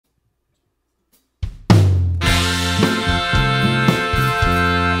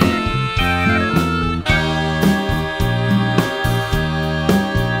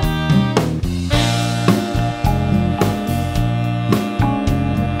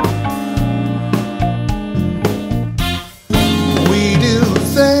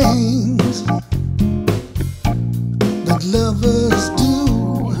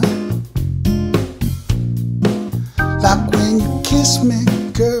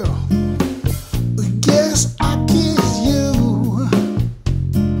girl. Yes, I kiss you.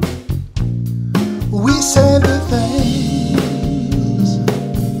 We say the things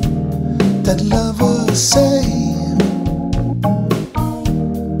that lovers say,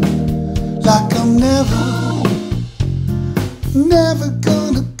 like I'm never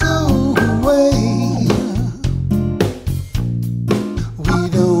gonna go away. We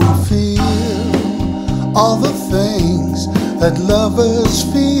don't feel all the things that lovers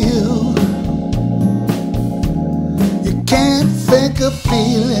feel. You can't fake a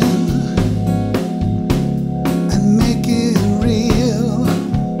feeling and make it real.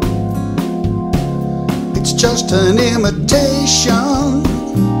 It's just an imitation,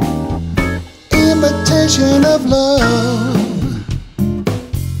 imitation of love.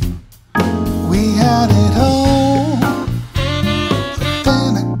 We had it all, but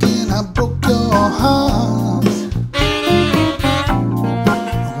then again I broke your heart.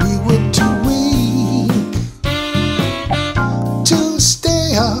 We were too weak to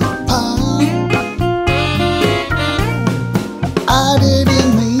stay apart. I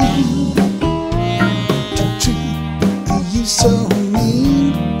didn't mean to treat you so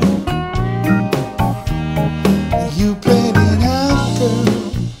mean. You played it out, girl.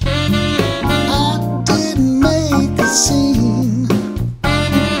 I didn't make a scene.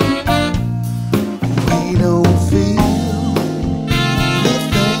 We don't feel the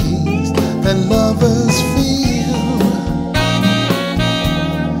things that lovers feel.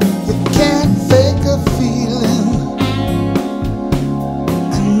 You can't fake a feeling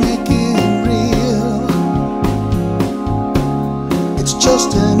and make it real. It's just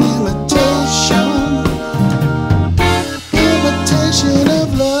an imitation, imitation of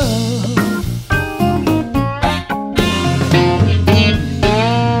love.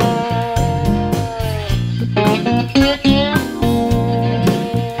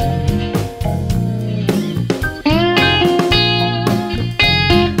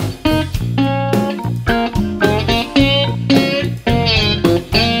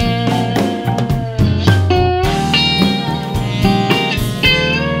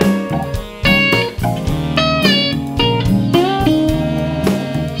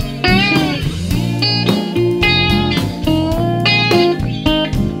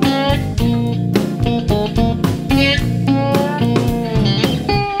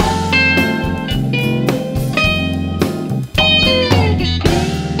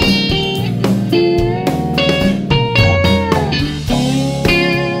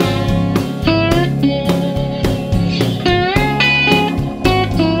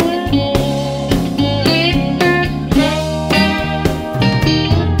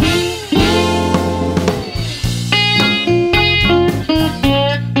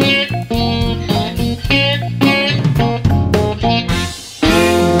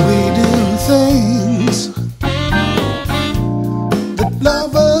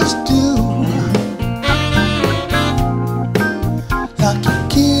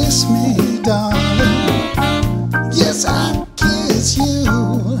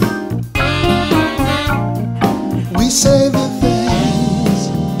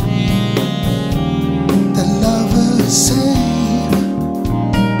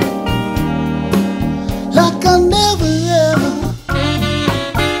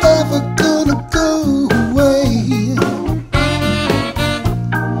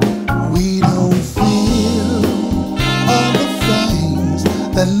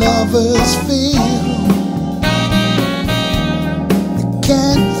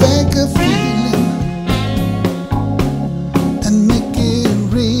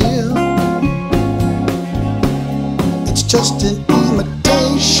 Just an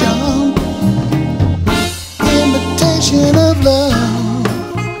imitation, imitation of love.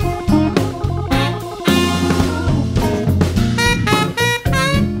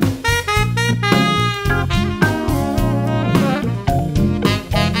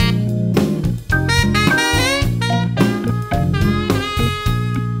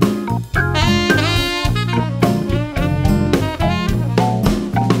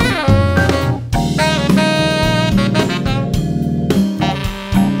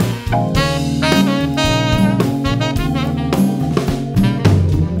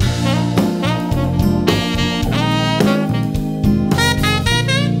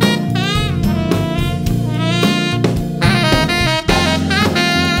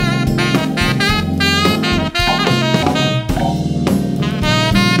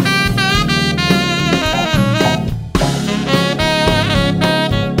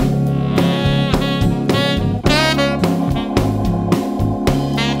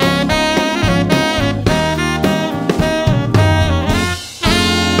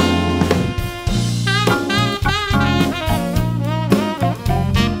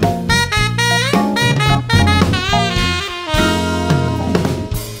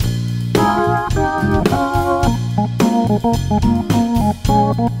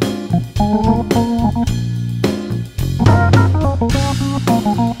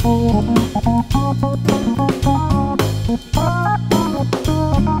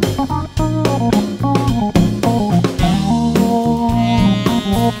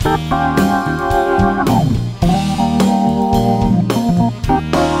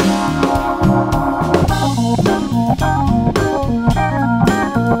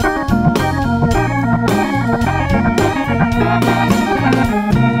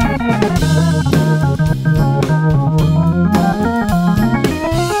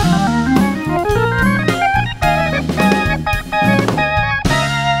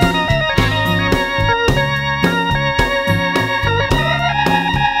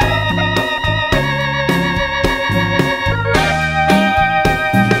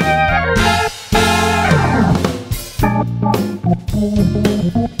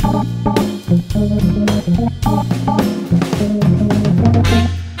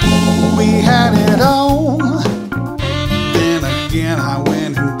 We had it on, then again I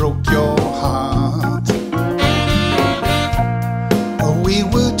went and broke your heart. We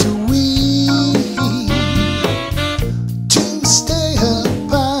were too weak to stay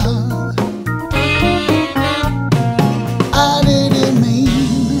apart. I didn't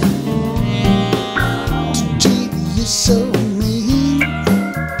mean to treat you so mean.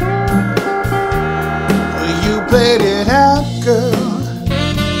 You played it out, girl.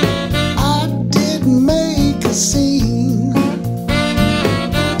 Scene.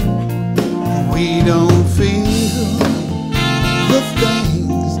 We don't feel the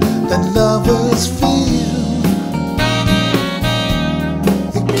things that lovers feel.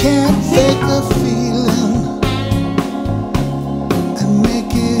 You can't fake a feeling.